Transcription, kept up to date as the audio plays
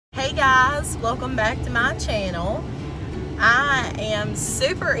guys, welcome back to my channel. I am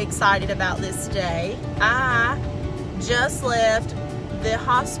super excited about this day. I just left the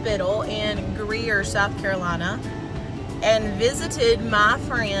hospital in Greer, South Carolina and visited my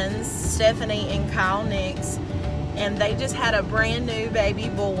friends Stephanie and Kyle Nix, and they just had a brand new baby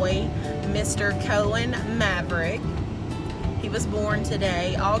boy, Mr. Cohen Maverick. He was born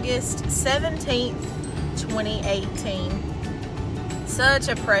today, August 17th, 2018. Such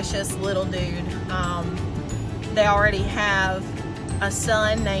a precious little dude. They already have a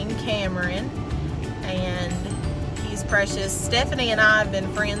son named Cameron, and he's precious. Stephanie and I have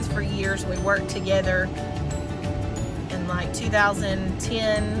been friends for years. We worked together in like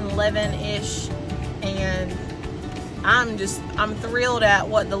 2010, 11-ish, and I'm thrilled at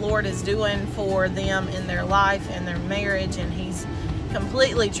what the Lord is doing for them in their life and their marriage, and He's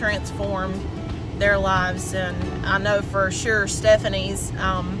completely transformed their lives. And I know for sure Stephanie's,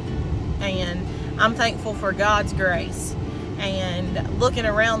 and I'm thankful for God's grace. And looking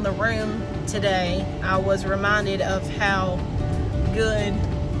around the room today, I was reminded of how good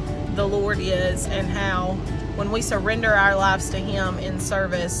the Lord is, and how when we surrender our lives to Him in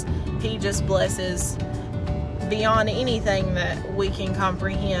service, He just blesses beyond anything that we can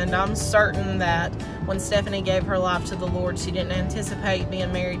comprehend. I'm certain that when Stephanie gave her life to the Lord, she didn't anticipate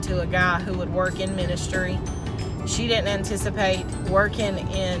being married to a guy who would work in ministry. She didn't anticipate working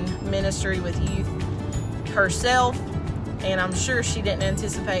in ministry with youth herself, and I'm sure she didn't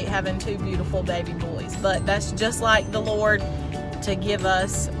anticipate having two beautiful baby boys. But that's just like the Lord, to give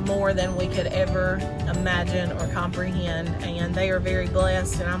us more than we could ever imagine or comprehend. And they are very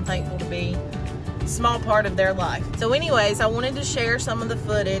blessed, and I'm thankful to be a small part of their life. So anyways, I wanted to share some of the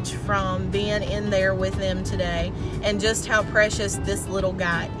footage from being in there with them today, and just how precious this little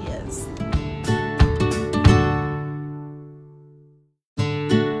guy is.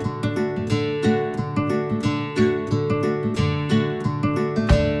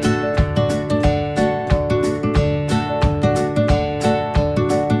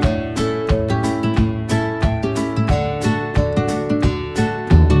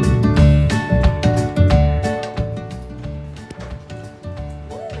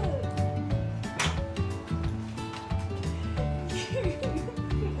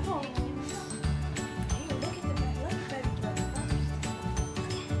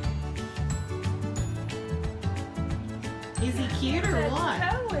 Is he cute or what?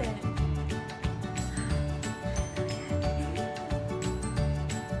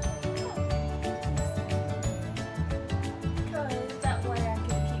 That way I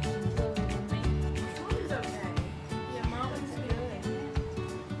can keep him fluid in me. Mommy's okay. Yeah, Mommy's good.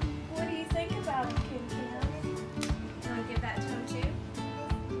 What do you think about him, Kim? Want to give that to him too?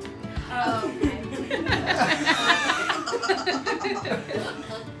 Oh, okay.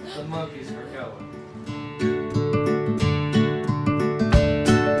 The monkeys for Cohen.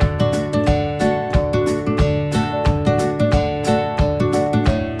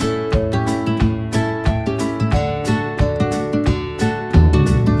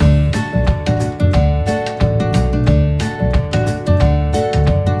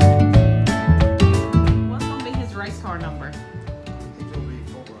 What's gonna be his race car number? He's gonna be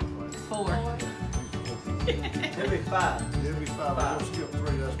 4, I think. 4. He'll be 5. He'll be 5. I'm gonna skip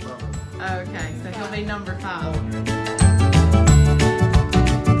 3. That's better. Okay, so he'll be number 5.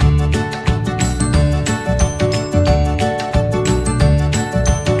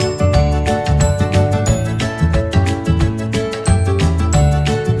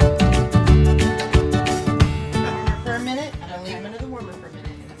 For a minute, I'm gonna leave him under the warmer for a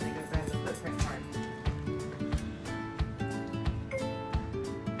minute, and I'm gonna go grab the footprint card.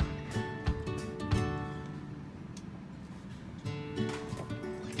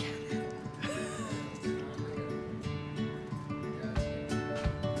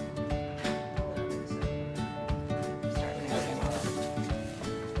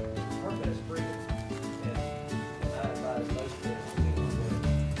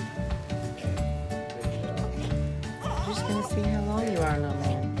 Just gonna see how long you are, little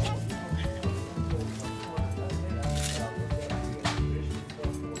man.